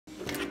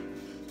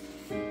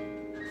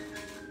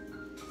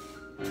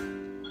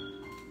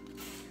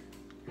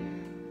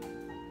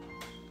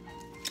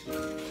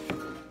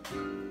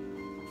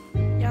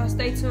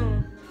stay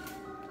tuned.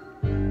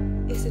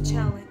 It's a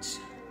challenge.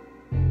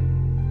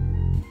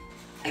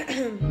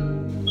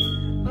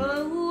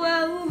 Oh,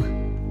 oh,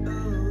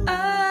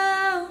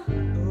 oh,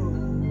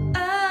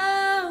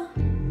 oh,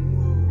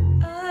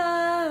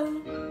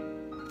 oh.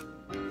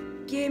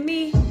 Give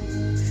me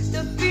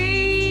the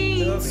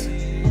beats.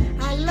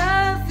 I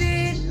love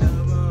it.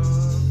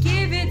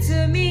 Give it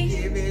to me.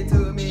 Give it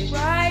to me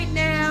right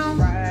now.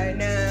 right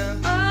now.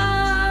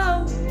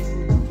 Oh,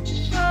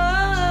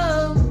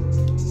 oh,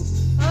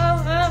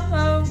 oh,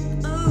 oh,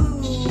 oh.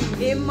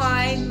 Ooh. It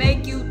might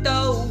make you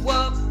throw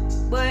up,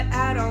 but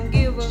I don't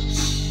give a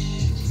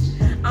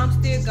I'm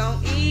still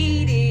gon'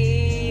 eat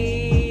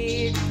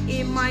it.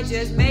 It might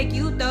just make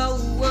you throw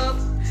up,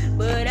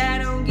 but I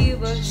don't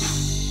give a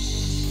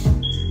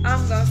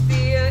I'm gon'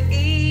 still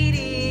eat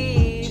it.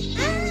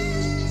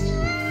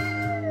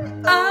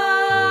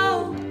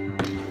 Oh,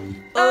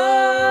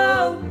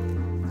 oh,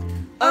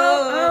 oh,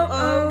 oh,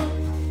 oh,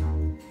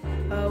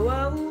 oh, oh,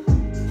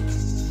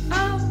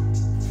 oh,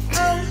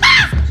 oh.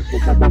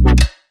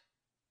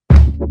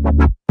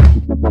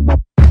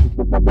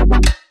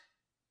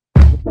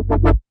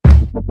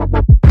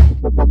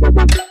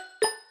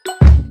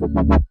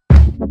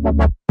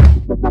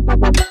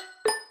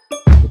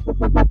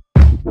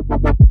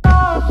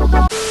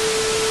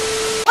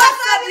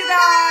 What's up, you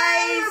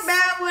guys?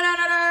 Back with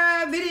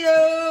another video.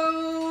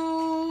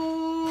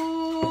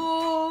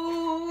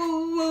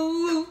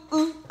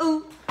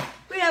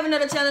 We have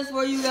another challenge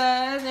for you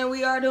guys, and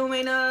we are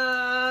doing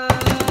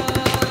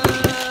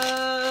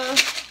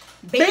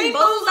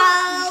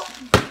Bean-Boozled.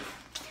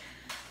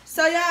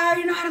 So y'all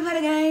already know how to play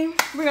the game.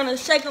 We're gonna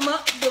shake them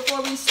up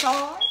before we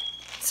start.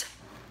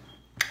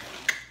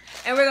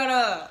 And we're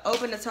gonna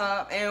open the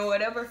top, and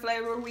whatever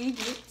flavor we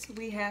get,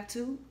 we have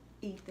to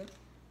eat them.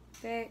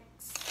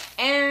 Thanks.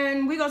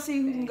 And we're gonna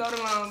see who can go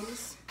the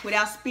longest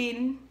without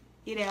spitting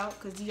it out,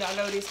 because y'all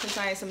know this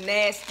contains some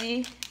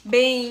nasty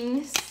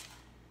beans.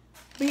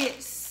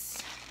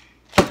 Bits.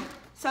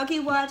 So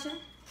keep watching.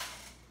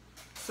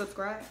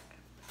 Subscribe.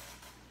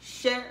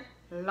 Share.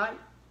 Like.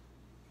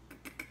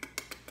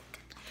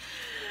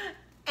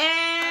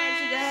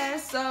 And you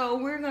guys, so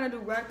we're gonna do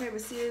rock, paper,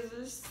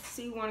 scissors.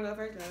 See, you wanna go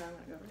first? No,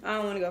 I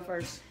don't wanna go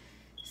first.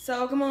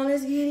 So come on,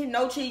 let's get it.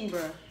 No cheating,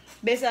 bro.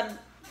 Best out of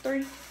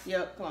 3?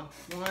 Yep, come on.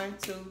 1,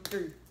 2,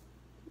 3.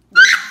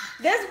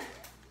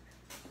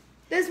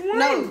 That's one.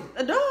 No,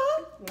 a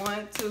dog.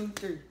 1, 2,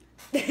 3.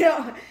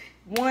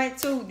 1,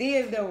 2,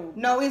 this though.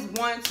 No, it's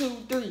 1,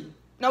 2, 3.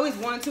 No, it's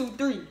 1, 2,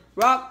 3.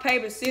 Rock,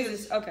 paper,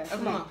 scissors. Okay,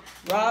 come on.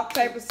 Rock,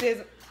 paper,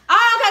 scissors.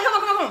 Oh, okay,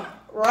 come on.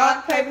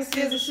 Rock, paper,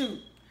 scissors, shoot.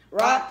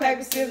 Rock,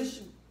 paper, scissors,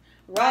 shoot.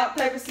 Rock,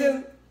 paper,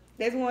 scissors.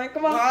 There's one.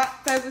 Come on.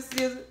 Rock, paper,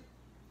 scissors.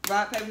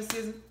 Rock, paper,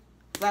 scissors.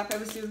 Rock,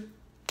 paper, scissors.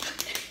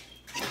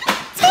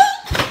 Two.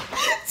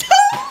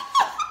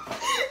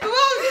 Come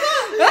on.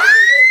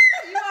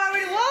 You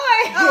already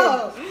won.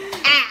 Oh.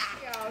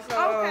 So,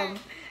 okay.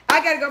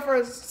 I gotta go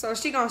first. So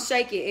she gonna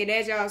shake it, and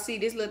as y'all see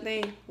this little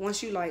thing,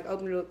 once you like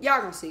open it up, y'all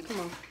gonna see. Come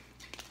on.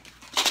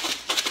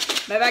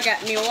 Baby, I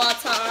got me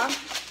water.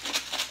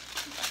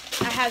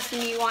 I have some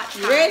new water.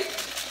 You ready?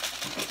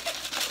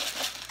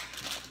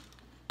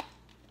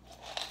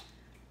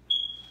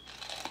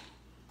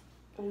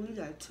 Oh, you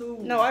got 2.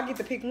 No, I get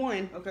to pick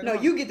one. Okay. No,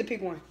 you get to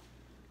pick one.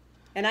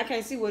 And I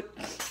can't see what.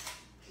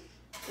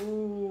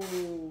 Ooh.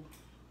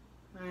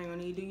 I ain't gonna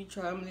need to do you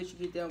try. I'm gonna let you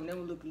get that one. That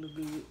one look a little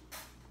good.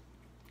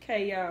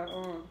 Okay,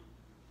 y'all.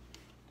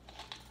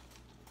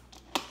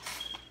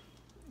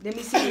 Let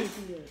me see.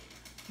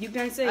 You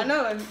can't see. I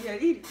know. You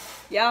gotta eat it.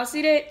 Y'all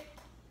see that?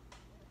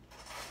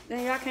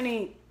 Then y'all can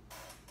eat.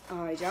 All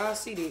right, y'all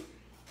see that.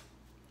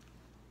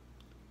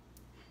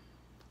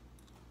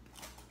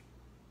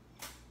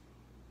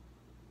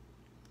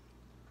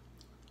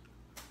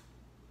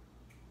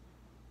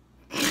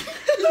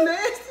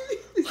 Nasty.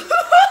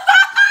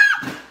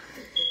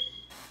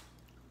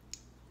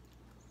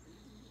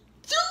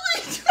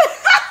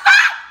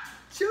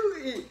 Chew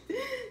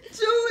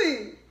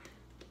it.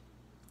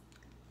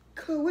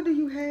 Cuz, what do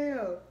you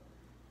have?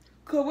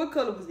 Cuz, what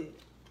color was it?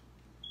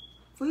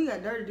 Fool, you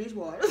got dirty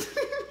dishwater.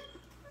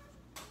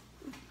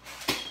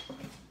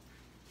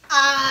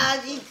 I'm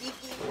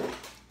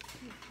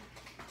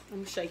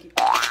gonna shake it.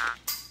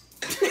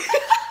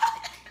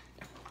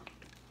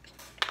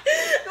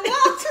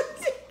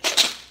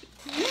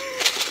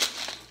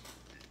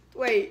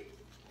 Wait.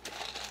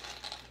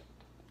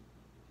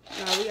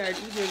 No, we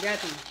just got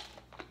them.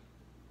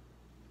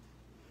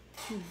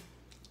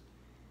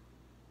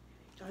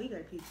 Oh, you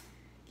got a piece.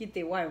 Get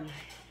that white one.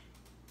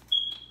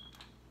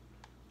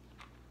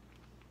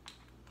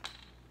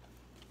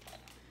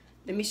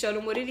 Let me show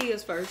them what it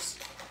is first.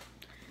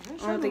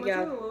 I don't think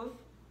y'all.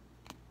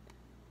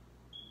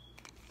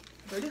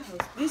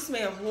 This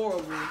smells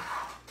horrible.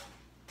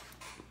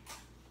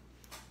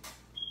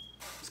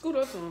 Scoot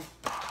up on.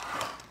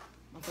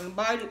 I'm gonna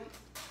bite it.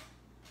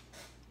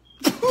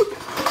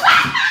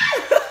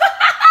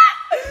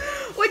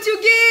 What you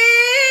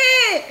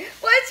get?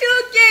 What you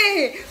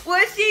get?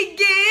 What she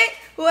get?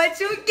 What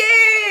you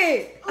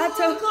get? Oh,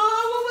 God,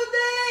 what was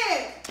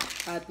that?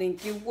 I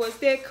think it was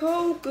that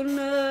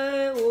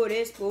coconut or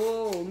that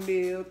spoiled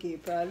milk.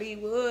 It probably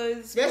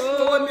was. That's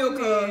spoiled milk,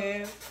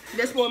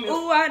 That's spoiled milk.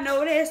 Ooh, I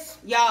know that's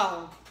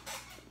y'all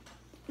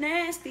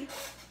nasty.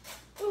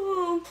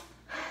 Ooh.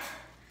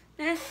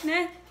 Nah,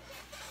 nah.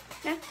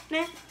 Nah,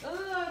 nah.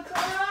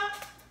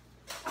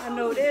 I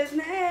know that's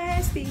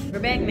nasty. We're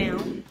back now.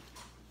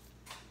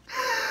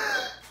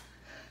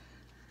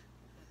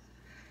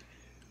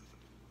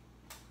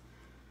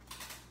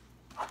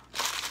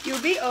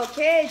 You'll be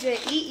okay,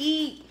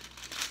 J-E-E.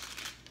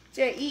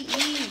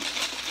 J-E-E.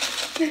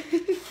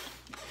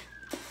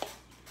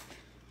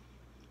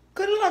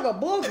 Could look like a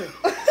booger.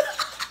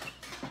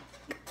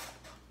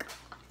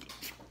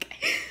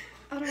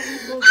 I don't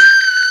eat boogers.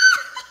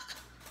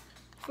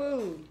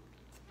 Food.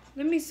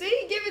 Let me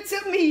see. Give it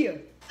to me.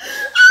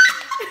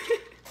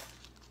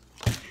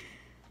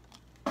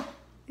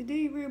 Did you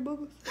eat real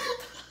boogers?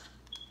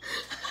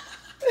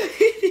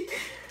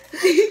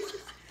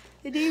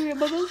 Did you eat real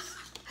boogers?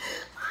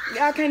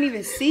 Y'all can't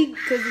even see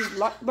because it's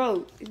locked.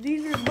 Bro, is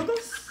these real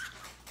boogers?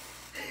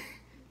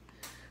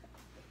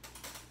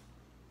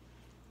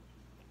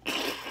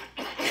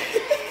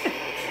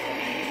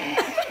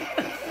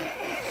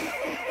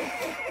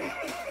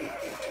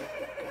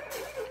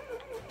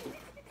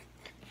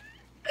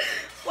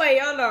 Wait,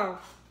 hold on.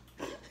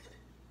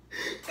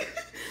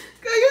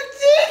 Girl, you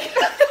sick?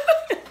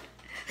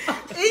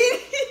 Eat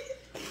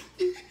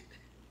it.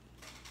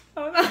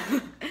 Hold on.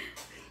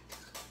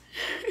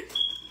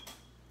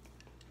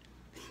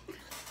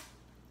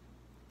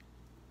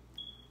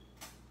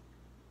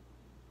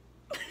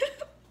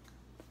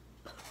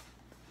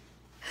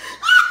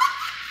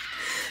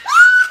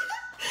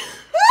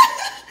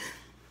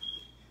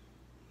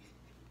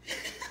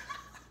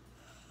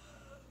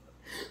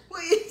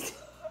 Wait.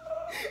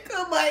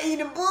 Come on, eat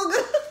a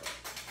booger.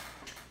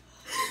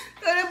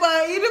 Come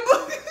on, eat a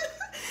booger.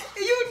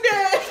 You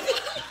nasty.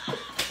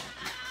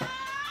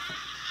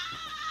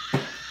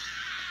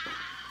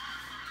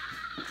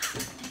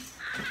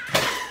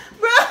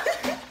 Bro,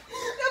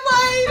 come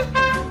on, eat a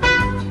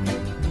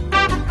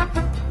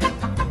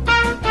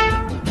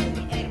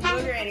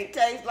booger and it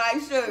tastes like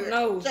sugar.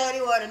 No.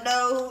 Shorty wanna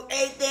know who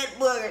ate that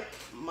booger.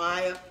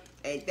 Maya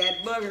ate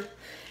that booger.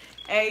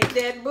 Ate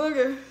that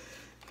booger.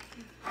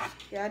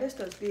 Yeah, this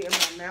stuff still in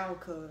my mouth,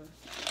 cuz.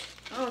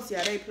 I don't see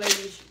how they play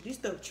this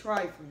stuff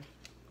trifling.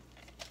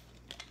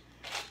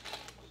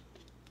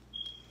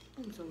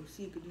 I'm so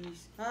sick of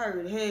these. I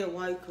already had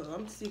white cuz.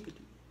 I'm sick of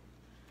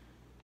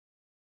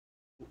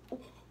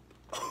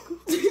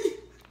these.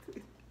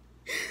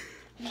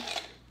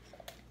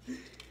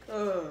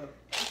 Oh,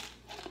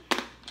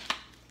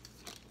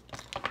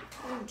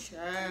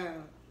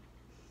 child.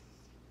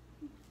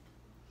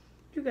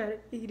 You got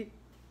it. Eat it.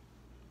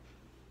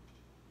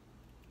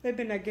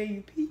 Maybe I gave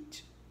you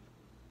peach.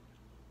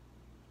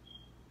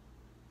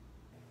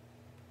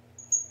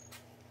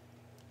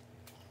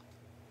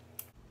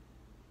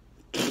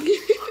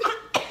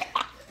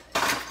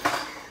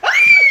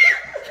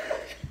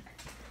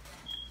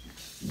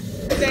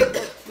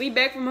 We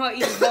back from her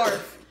eating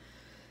barf.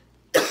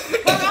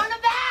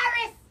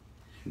 Coronavirus!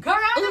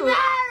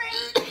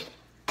 Coronavirus!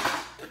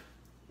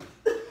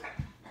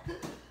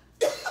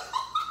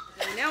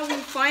 And now we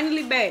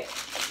finally back.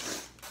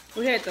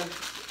 We had to.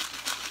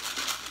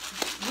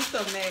 This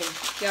stuff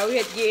nasty. Yeah, we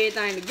had to get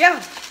everything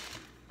together.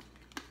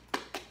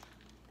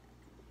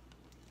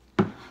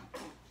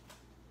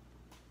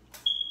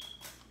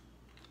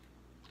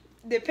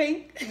 The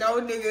pink? No,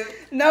 nigga.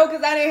 No,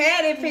 because I didn't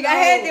have that pink. I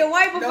had that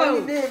white before. No,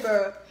 you did,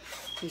 bro.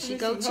 And she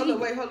go cheap. Hold up,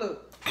 wait, hold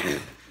up.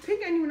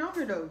 Pink ain't even on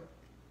here, though.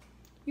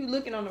 You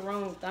looking on the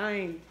wrong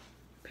thing.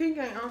 Pink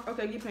ain't on.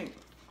 Okay, get pink.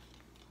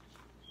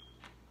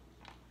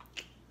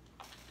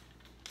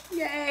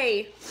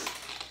 Yay.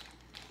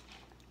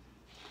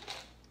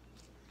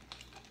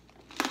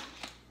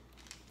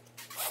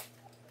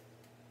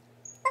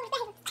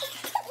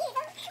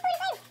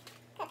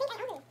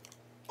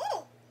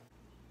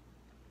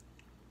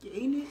 You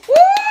eating it?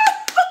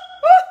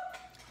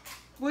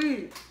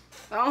 Weird.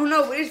 I don't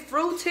know, but it's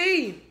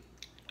fruity.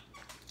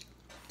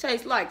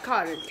 Tastes like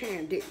cotton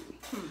candy.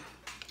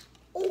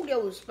 Oh,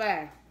 that was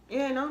fire. It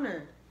ain't on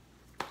there.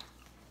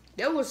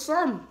 That was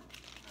something.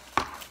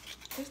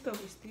 This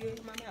stuff is still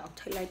in my mouth.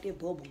 Taste like that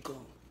bubble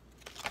gum.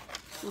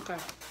 Okay.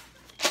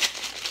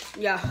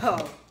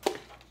 Yeah.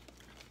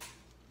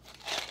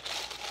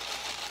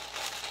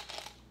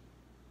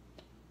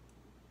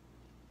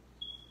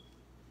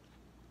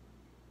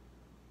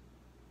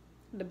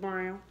 The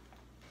brown.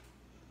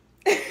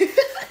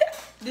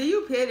 Did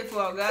you pay it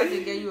for a guy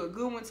that gave you a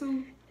good one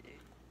too?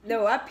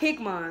 No, I pick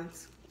mine.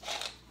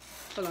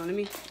 Hold on, let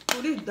me.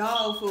 Oh, this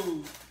dog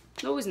food.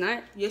 No, it's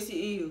not. Yes, it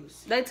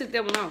is. They took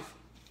that one off.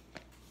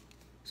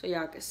 So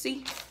y'all can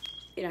see.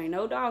 It ain't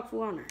no dog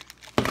food on there.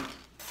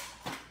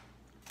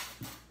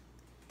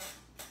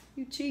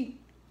 You cheat.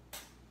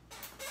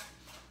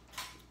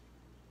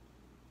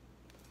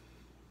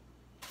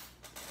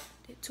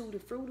 That Tutti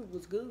Frutti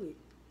was good.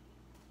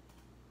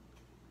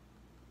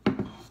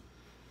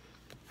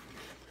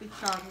 It's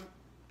chocolate.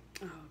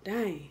 Oh,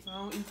 dang. I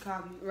don't eat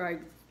coffee.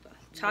 Right.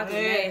 Chocolate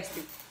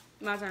nasty.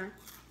 My turn.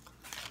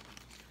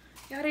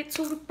 Y'all, that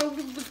tutti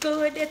frutti was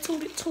good. That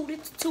tutti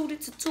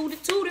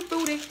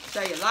booty.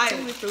 Say you like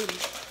it. Tutti.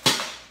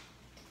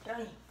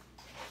 Dang.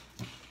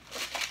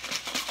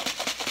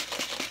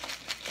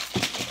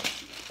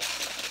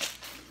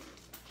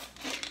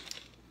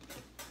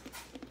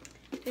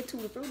 That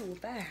tutti frutti was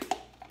fire.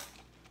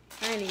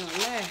 I ain't even gonna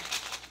lie.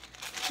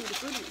 Tutti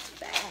frutti was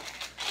fire.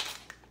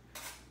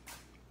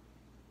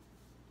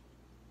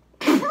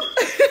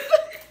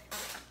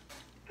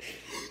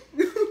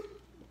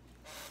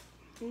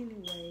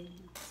 Anyways.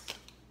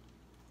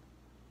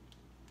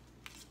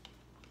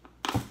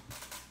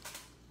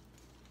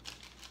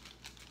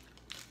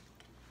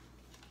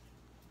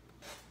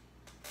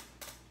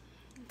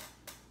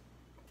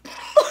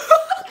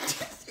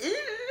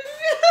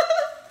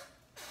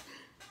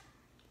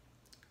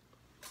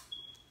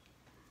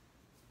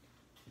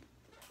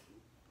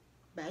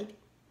 Bite.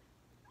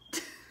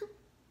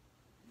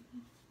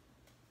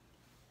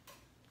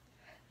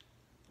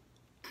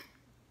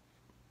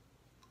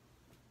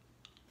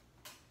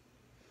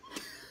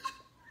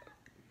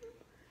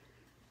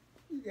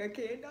 You got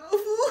canned dog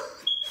food?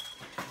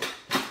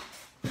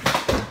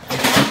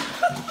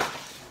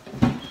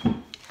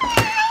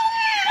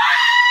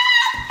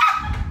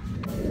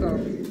 Go.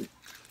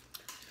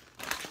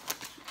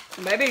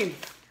 Baby.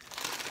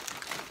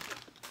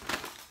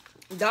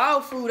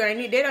 Dog food ain't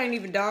it? That ain't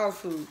even dog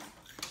food.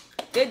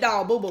 That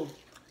dog boo boo.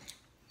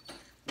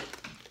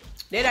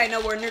 That ain't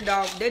nowhere near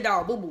dog. That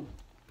dog boo boo.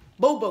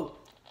 Boo boo.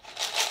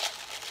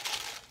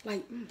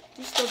 Like,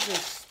 this stuff is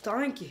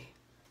stinky.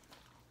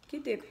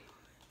 Get that.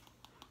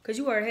 Cause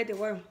you already had that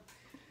worm.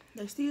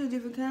 They still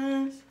different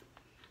kinds.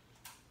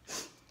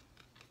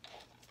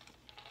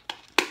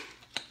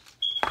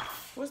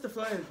 What's the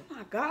flavor? Oh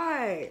my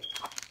God.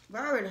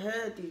 I already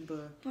had these,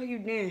 but Oh, you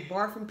did?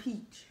 barf and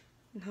peach.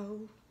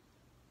 No.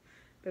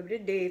 Baby,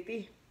 that dead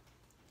fish.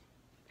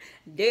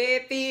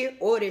 Dead fish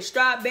or the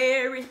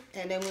strawberry.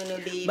 And then when no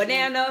dead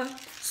Banana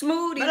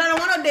smoothie. But I don't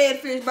want no dead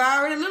fish, but I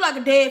already look like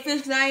a dead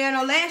fish because I ain't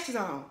got no lashes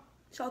on.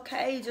 It's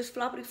okay. Just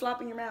floppity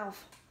flop in your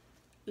mouth.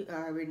 You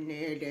already know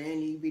that I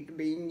ain't even bit the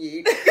bean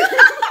yet.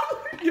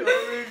 You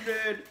already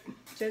dead.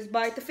 Just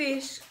bite the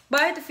fish.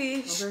 Bite the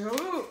fish. Okay, hold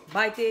on.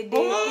 Bite that dead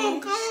Hold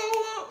on, fish. come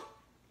on.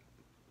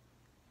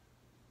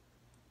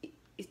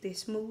 Is that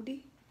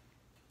smoothie?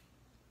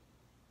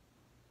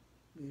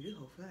 Yeah, this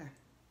whole fire.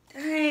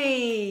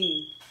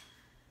 Dang.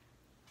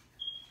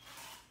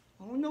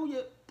 I don't know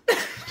yet. I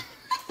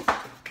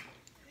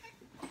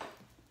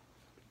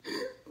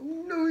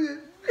don't know yet.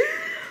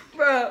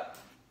 Bro.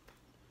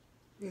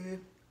 Yeah,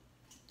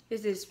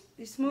 Is this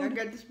I smoothie?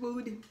 got the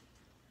smoothie.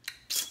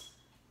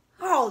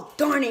 Oh,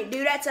 darn it,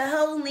 dude. That's a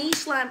whole knee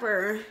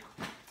slapper.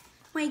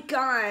 My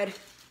God.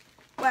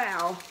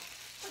 Wow.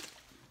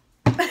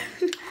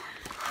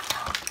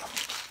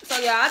 So,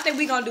 yeah, I think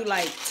we're going to do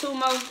like 2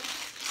 more.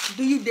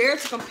 Do you dare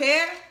to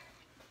compare?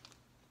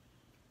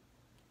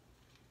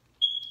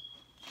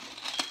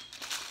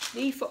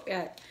 These four,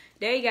 yeah,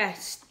 they got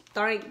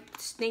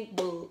stink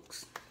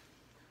bugs.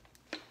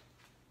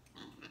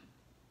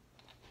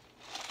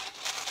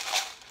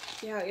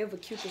 Y'all ever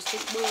cute a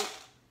stink bug?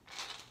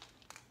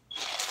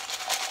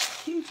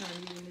 Keep trying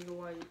to get a nigga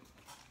white.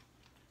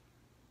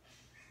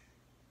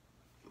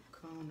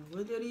 Come on,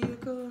 what that is,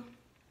 cuz?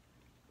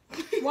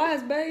 Why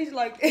is beige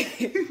like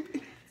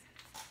that?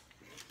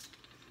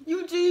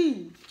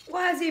 Eugene.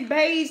 Why is it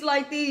beige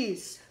like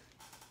this?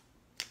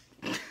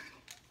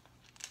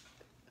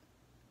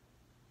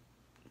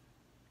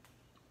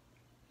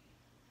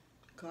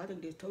 God, I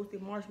think this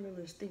toasted marshmallow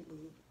and stink bug.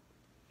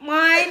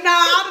 My, no,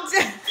 I'm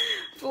just,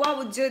 fool, I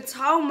was just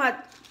talking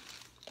about.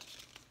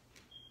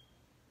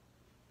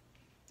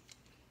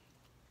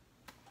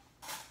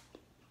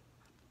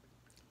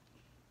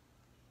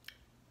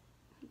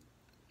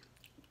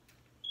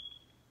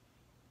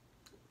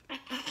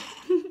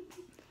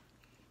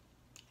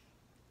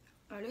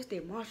 Oh, that's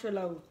that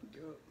marshmallow.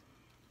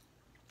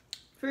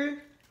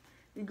 Fair?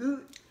 You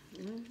good?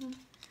 Mm-hmm.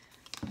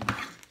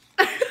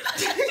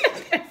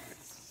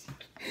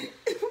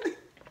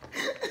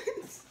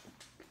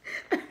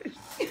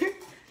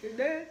 You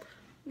dead?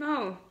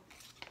 No.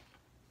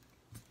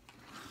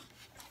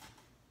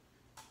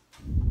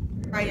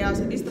 Alright, y'all,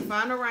 so this is the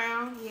final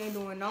round. We ain't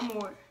doing no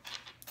more.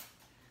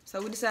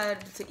 So we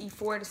decided to eat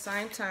 4 at the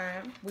same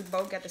time. We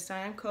both got the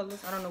same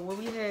colors. I don't know what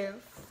we have.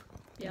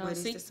 Y'all but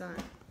it's see? the same.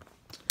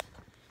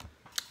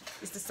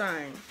 It's the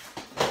same.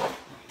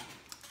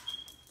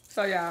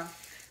 So y'all,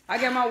 I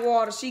got my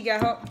water. She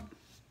got her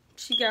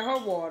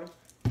water.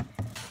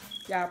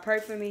 Y'all pray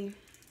for me.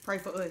 Pray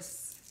for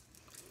us.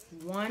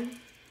 1,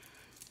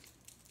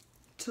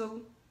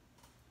 2,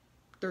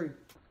 3.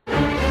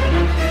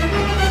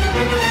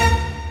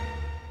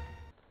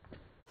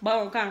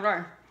 Bone kind of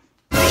right.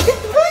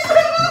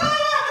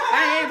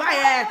 Hey,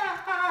 bye.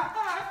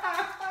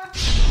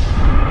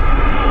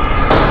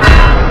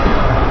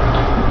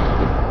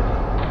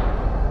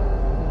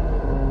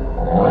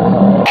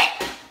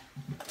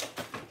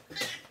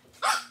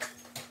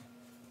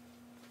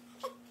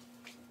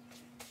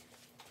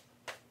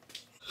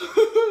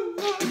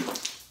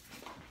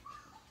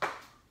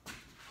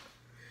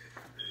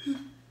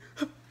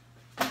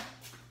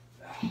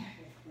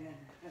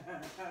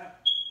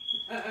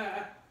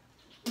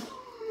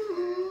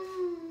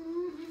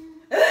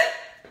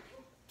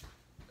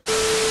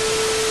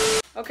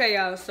 Okay,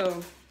 y'all,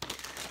 so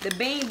the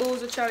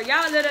Bean-Boozled challenge.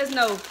 Y'all let us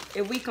know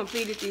if we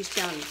completed this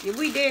challenge. If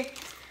we did,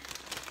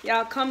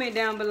 y'all comment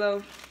down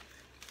below.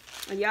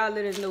 And y'all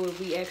let us know if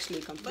we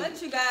actually completed.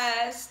 But you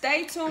guys,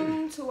 stay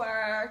tuned to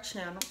our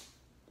channel.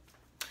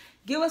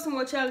 Give us some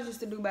more challenges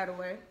to do, by the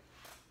way.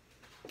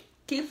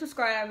 Keep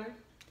subscribing.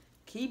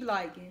 Keep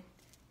liking.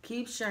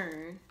 Keep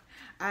sharing.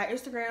 Our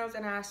Instagrams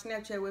and our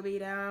Snapchat will be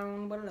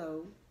down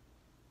below.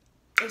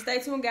 And stay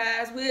tuned,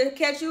 guys. We'll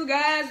catch you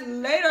guys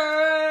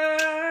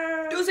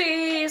later.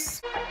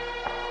 Deuces.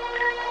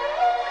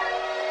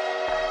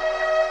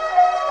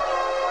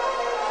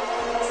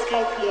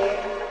 Skype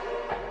here.